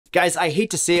Guys, I hate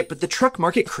to say it, but the truck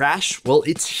market crash, well,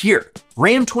 it's here.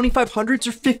 Ram 2500s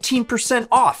are 15%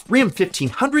 off, Ram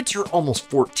 1500s are almost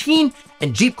 14%,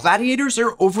 and Jeep Gladiators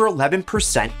are over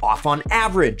 11% off on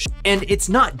average. And it's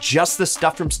not just the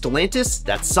stuff from Stellantis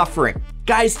that's suffering.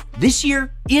 Guys, this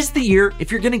year is the year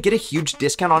if you're gonna get a huge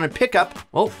discount on a pickup,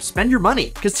 well, spend your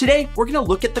money. Because today, we're gonna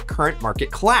look at the current market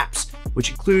collapse, which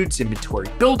includes inventory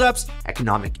buildups,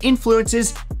 economic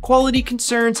influences, quality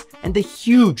concerns, and the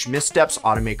huge missteps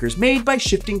automakers made by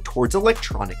shifting towards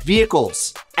electronic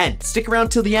vehicles. And stick around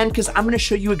till the end because I'm gonna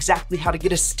show you exactly how to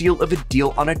get a steal of a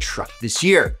deal on a truck this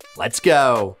year. Let's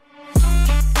go.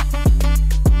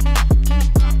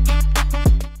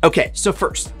 Okay, so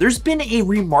first, there's been a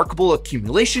remarkable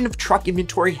accumulation of truck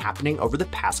inventory happening over the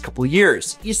past couple of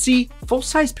years. You see,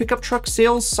 full-size pickup truck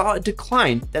sales saw a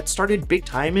decline that started big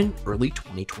time in early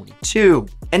 2022.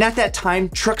 And at that time,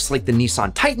 trucks like the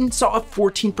Nissan Titan saw a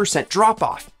 14%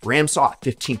 drop-off, Ram saw a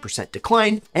 15%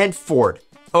 decline, and Ford,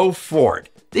 oh Ford,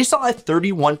 they saw a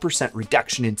 31%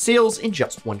 reduction in sales in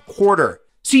just one quarter.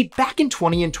 See, back in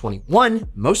 2020 and 21,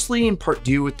 mostly in part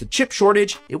due with the chip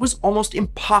shortage, it was almost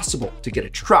impossible to get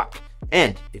a truck.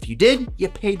 And if you did, you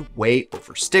paid way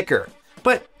over sticker.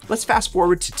 But let's fast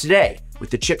forward to today.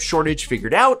 With the chip shortage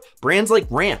figured out, brands like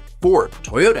Ram, Ford,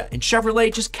 Toyota, and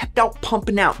Chevrolet just kept out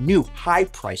pumping out new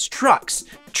high-priced trucks.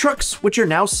 Trucks which are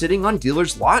now sitting on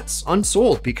dealers' lots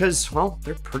unsold because, well,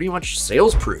 they're pretty much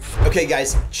sales-proof. Okay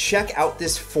guys, check out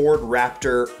this Ford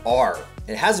Raptor R.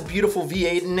 It has a beautiful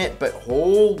V8 in it, but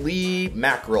holy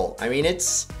mackerel. I mean,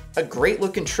 it's a great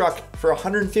looking truck for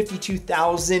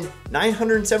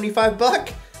 $152,975.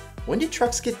 When did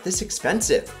trucks get this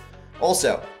expensive?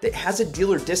 Also, it has a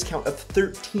dealer discount of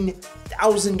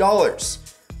 $13,000,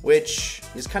 which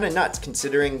is kind of nuts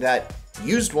considering that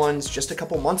used ones just a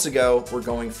couple months ago were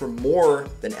going for more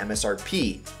than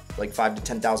MSRP, like 5,000 to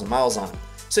 10,000 miles on them.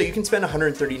 So you can spend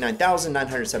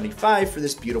 $139,975 for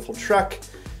this beautiful truck,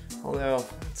 although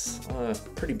it's a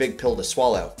pretty big pill to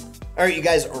swallow. All right, you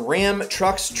guys, Ram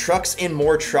trucks, and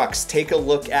more trucks. Take a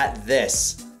look at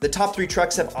this. The top three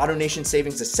trucks have AutoNation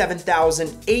savings of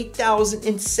 $7,000, $8,000,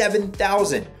 and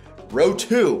 $7,000. Row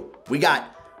two, we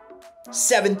got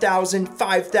 $7,000,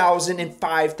 $5,000, and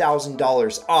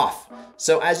 $5,000 off.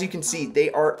 So as you can see,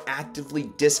 they are actively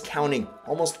discounting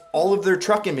almost all of their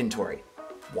truck inventory.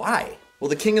 Why? Well,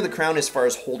 the king of the crown as far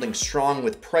as holding strong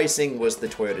with pricing was the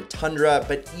Toyota Tundra,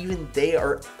 but even they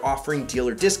are offering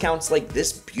dealer discounts like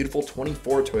this beautiful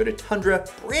 24 Toyota Tundra,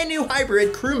 brand new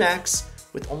hybrid Crew Max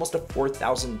with almost a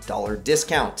 $4,000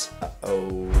 discount.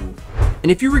 Uh-oh.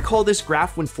 And if you recall this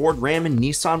graph when Ford, Ram, and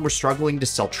Nissan were struggling to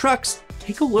sell trucks,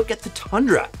 take a look at the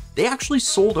Tundra. They actually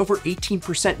sold over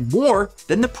 18% more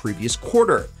than the previous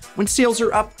quarter. When sales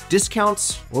are up,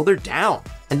 discounts, well, they're down.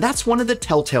 And that's one of the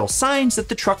telltale signs that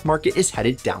the truck market is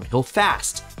headed downhill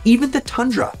fast. Even the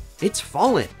Tundra, it's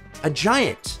fallen. A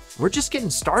giant. We're just getting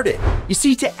started. You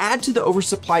see, to add to the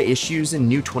oversupply issues and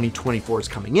new 2024s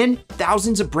coming in,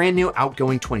 thousands of brand new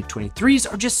outgoing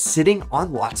 2023s are just sitting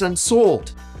on lots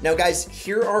unsold. Now guys,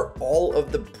 here are all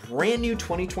of the brand new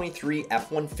 2023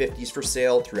 F-150s for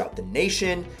sale throughout the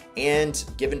nation and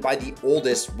given by the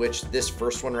oldest, which this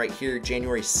first one right here,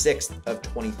 January 6th of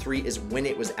 23 is when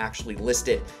it was actually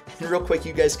listed. And real quick,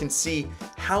 you guys can see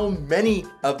how many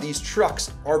of these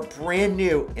trucks are brand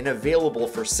new and available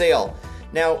for sale.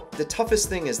 Now, the toughest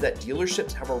thing is that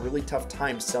dealerships have a really tough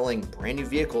time selling brand new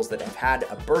vehicles that have had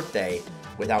a birthday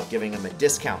without giving them a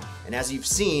discount. And as you've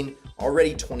seen,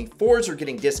 already 24s are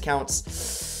getting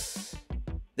discounts.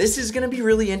 This is gonna be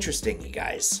really interesting, you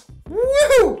guys.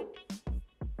 Woo!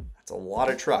 That's a lot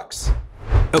of trucks.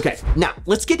 Okay, now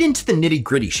let's get into the nitty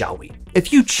gritty, shall we?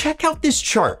 If you check out this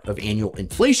chart of annual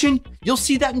inflation, you'll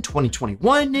see that in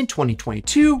 2021 and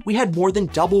 2022, we had more than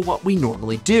double what we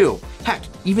normally do. Heck,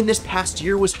 even this past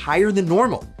year was higher than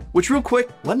normal. Which real quick,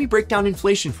 let me break down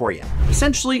inflation for you.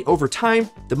 Essentially, over time,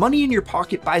 the money in your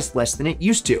pocket buys less than it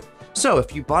used to. So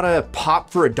if you bought a pop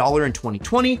for $1 in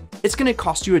 2020, it's gonna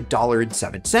cost you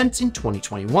 $1.07 in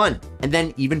 2021, and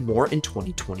then even more in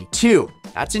 2022.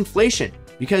 That's inflation.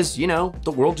 Because, you know,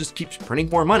 the world just keeps printing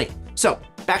more money. So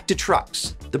back to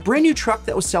trucks. The brand new truck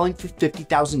that was selling for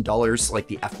 $50,000 like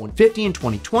the F-150 in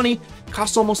 2020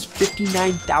 costs almost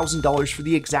 $59,000 for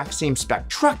the exact same spec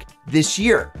truck this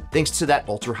year, thanks to that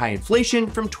ultra high inflation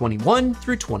from 21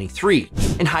 through 23.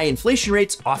 And high inflation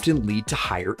rates often lead to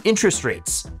higher interest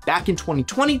rates. Back in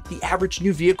 2020, the average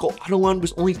new vehicle auto loan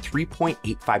was only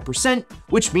 3.85%,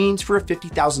 which means for a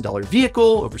 $50,000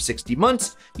 vehicle over 60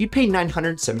 months, you'd pay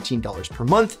 $917 per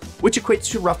month, which equates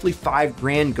to roughly $5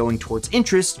 grand going towards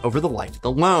interest over the life of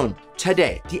the loan.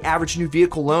 Today, the average new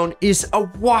vehicle loan is a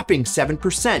whopping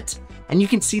 7%. and you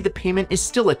can see the payment is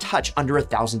still a touch under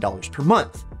 $1,000 per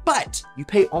month. But you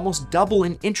pay almost double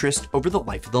in interest over the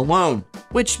life of the loan,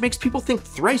 which makes people think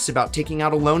thrice about taking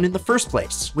out a loan in the first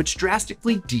place, which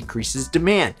drastically decreases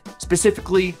demand,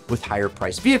 specifically with higher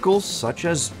priced vehicles such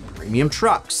as premium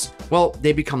trucks. Well,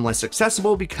 they become less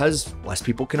accessible because less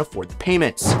people can afford the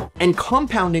payments. And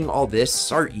compounding all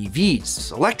this are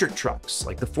EVs. Electric trucks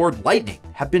like the Ford Lightning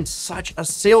have been such a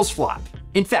sales flop.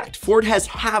 In fact, Ford has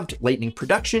halved Lightning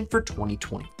production for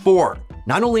 2024.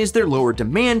 Not only is there lower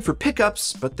demand for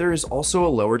pickups, but there is also a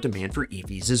lower demand for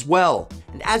EVs as well.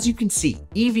 And as you can see,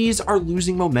 EVs are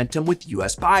losing momentum with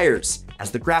US buyers,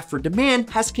 as the graph for demand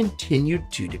has continued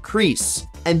to decrease.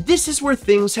 And this is where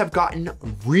things have gotten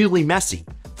really messy.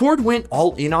 Ford went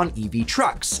all in on EV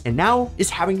trucks and now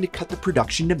is having to cut the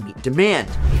production to meet demand.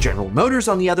 General Motors,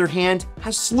 on the other hand,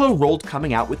 has slow rolled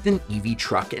coming out with an EV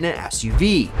truck and an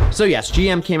SUV. So yes,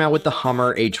 GM came out with the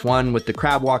Hummer H1 with the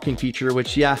crab walking feature,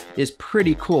 which is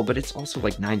pretty cool, but it's also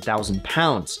like 9,000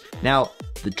 pounds. Now,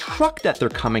 the truck that they're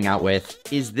coming out with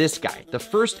is this guy, the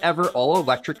first ever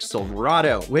all-electric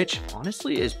Silverado, which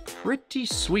honestly is pretty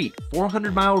sweet.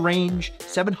 400-mile range,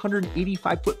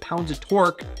 785 foot-pounds of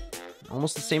torque,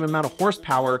 almost the same amount of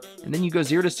horsepower, and then you go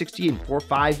 0 to 60 in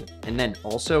 4.5, and then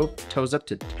also tows up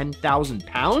to 10,000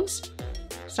 pounds?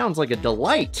 Sounds like a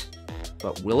delight.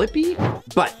 But will it be?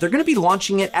 But they're gonna be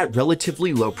launching it at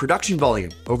relatively low production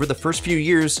volume over the first few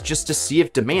years just to see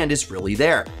if demand is really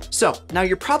there. So now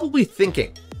you're probably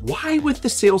thinking, why with the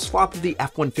sales flop of the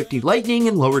F-150 Lightning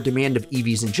and lower demand of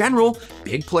EVs in general,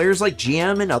 big players like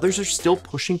GM and others are still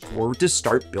pushing forward to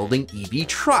start building EV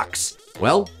trucks?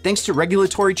 Well, thanks to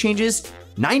regulatory changes,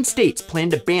 9 states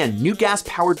plan to ban new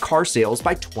gas-powered car sales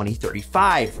by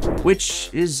 2035,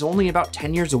 which is only about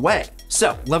 10 years away.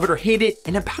 So, love it or hate it,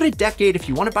 in about a decade, if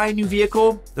you want to buy a new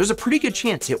vehicle, there's a pretty good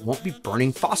chance it won't be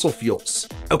burning fossil fuels.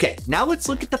 Okay, now let's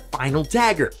look at the final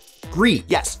dagger. GREE,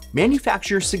 yes,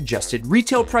 manufacturer suggested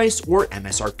retail price, or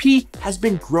MSRP, has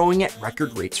been growing at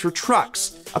record rates for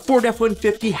trucks. A Ford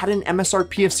F-150 had an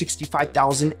MSRP of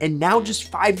 $65,000, and now just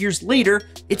 5 years later,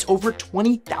 it's over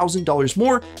 $20,000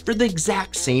 more for the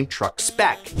exact same truck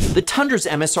spec. The Tundra's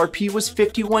MSRP was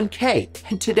 $51K,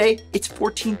 and today it's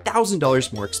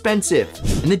 $14,000 more expensive.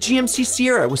 And the GMC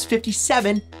Sierra was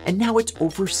 $57,000, and now it's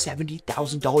over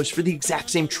 $70,000 for the exact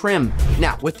same trim.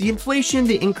 Now, with the inflation,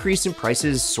 the increase in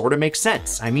prices sort of makes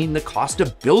sense. I mean, the cost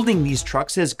of building these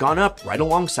trucks has gone up right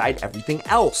alongside everything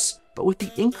else. But with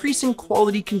the increase in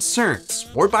quality concerns,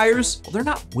 more buyers, well, they're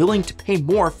not willing to pay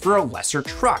more for a lesser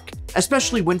truck,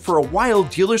 especially when for a while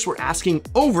dealers were asking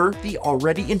over the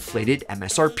already inflated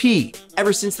MSRP.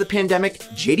 Ever since the pandemic,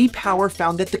 J.D. Power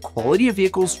found that the quality of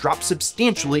vehicles dropped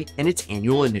substantially in its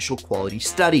annual initial quality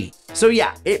study. So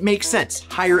yeah, it makes sense.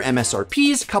 Higher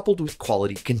MSRPs coupled with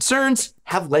quality concerns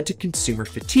have led to consumer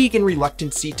fatigue and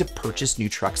reluctancy to purchase new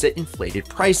trucks at inflated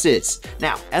prices.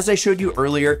 Now, as I showed you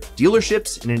earlier,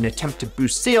 dealerships, in an attempt to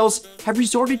boost sales, have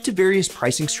resorted to various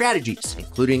pricing strategies,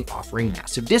 including offering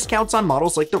massive discounts on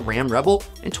models like the Ram Rebel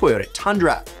and Toyota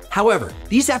Tundra. However,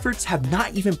 these efforts have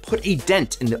not even put a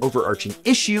dent in the overarching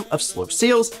issue of slow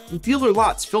sales and dealer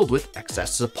lots filled with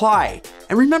excess supply.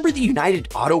 And remember the United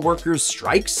Auto Workers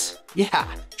strikes? Yeah,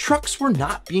 trucks were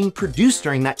not being produced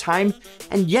during that time,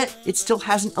 and yet it still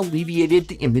hasn't alleviated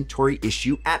the inventory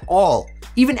issue at all.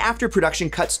 Even after production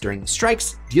cuts during the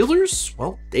strikes, dealers,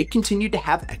 well, they continued to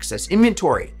have excess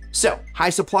inventory. So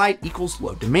high supply equals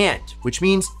low demand, which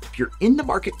means if you're in the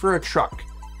market for a truck,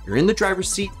 you're in the driver's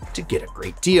seat to get a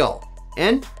great deal.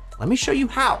 And let me show you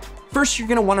how. First, you're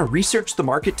gonna wanna research the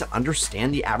market to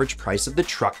understand the average price of the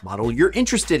truck model you're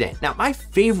interested in. Now, my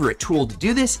favorite tool to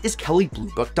do this is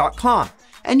kellybluebook.com.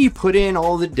 And you put in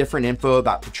all the different info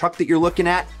about the truck that you're looking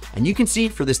at, and you can see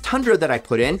for this Tundra that I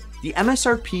put in, the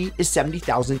MSRP is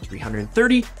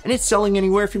 $70,330, and it's selling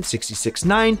anywhere from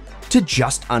 $66,900 to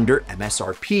just under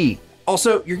MSRP.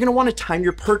 Also, you're gonna wanna time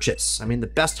your purchase. I mean, the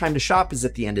best time to shop is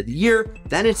at the end of the year,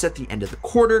 then it's at the end of the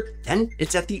quarter, then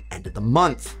it's at the end of the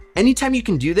month. Anytime you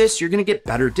can do this, you're gonna get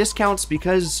better discounts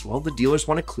because, well, the dealers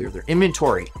wanna clear their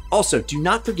inventory. Also, do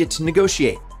not forget to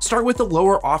negotiate. Start with a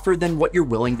lower offer than what you're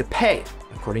willing to pay,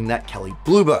 according to that Kelley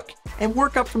Blue Book, and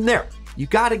work up from there. You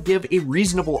gotta give a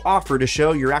reasonable offer to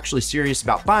show you're actually serious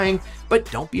about buying, but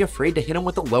don't be afraid to hit them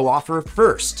with a low offer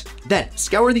first. Then,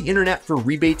 scour the internet for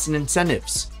rebates and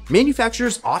incentives.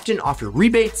 Manufacturers often offer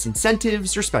rebates,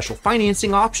 incentives, or special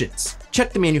financing options.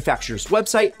 Check the manufacturer's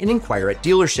website and inquire at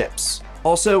dealerships.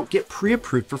 Also, get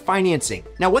pre-approved for financing.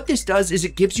 Now, what this does is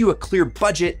it gives you a clear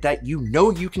budget that you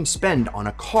know you can spend on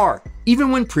a car.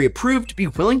 Even when pre-approved, be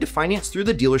willing to finance through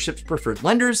the dealership's preferred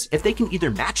lenders if they can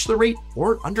either match the rate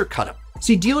or undercut them.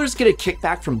 See, dealers get a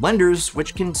kickback from lenders,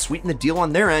 which can sweeten the deal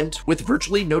on their end with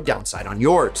virtually no downside on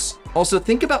yours. Also,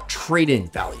 think about trade-in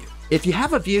value. If you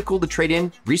have a vehicle to trade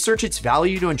in, research its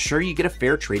value to ensure you get a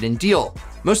fair trade-in deal.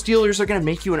 Most dealers are going to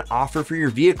make you an offer for your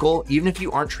vehicle even if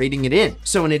you aren't trading it in.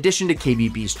 So in addition to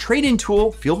KBB's trade-in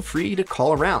tool, feel free to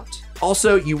call around.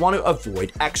 Also, you want to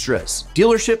avoid extras.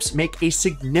 Dealerships make a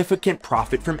significant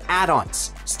profit from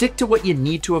add-ons. Stick to what you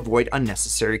need to avoid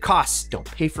unnecessary costs. Don't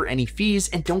pay for any fees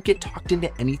and don't get talked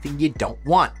into anything you don't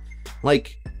want,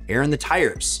 like air in the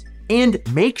tires. And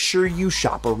make sure you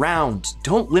shop around.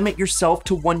 Don't limit yourself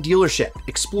to one dealership.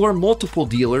 Explore multiple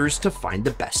dealers to find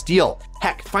the best deal.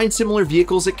 Heck, find similar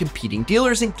vehicles at competing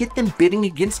dealers and get them bidding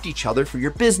against each other for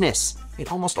your business.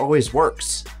 It almost always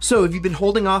works. So have you been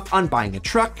holding off on buying a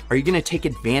truck? Are you gonna take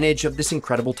advantage of this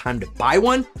incredible time to buy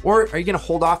one? Or are you gonna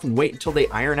hold off and wait until they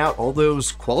iron out all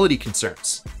those quality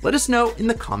concerns? Let us know in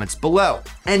the comments below.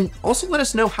 And also let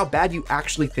us know how bad you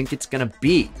actually think it's gonna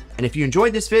be. And if you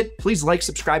enjoyed this vid, please like,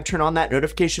 subscribe, turn on that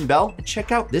notification bell, and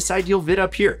check out this ideal vid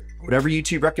up here. Whatever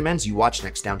YouTube recommends you watch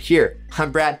next down here.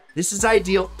 I'm Brad, this is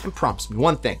Ideal, and promise me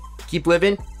one thing, keep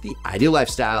living the ideal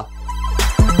lifestyle.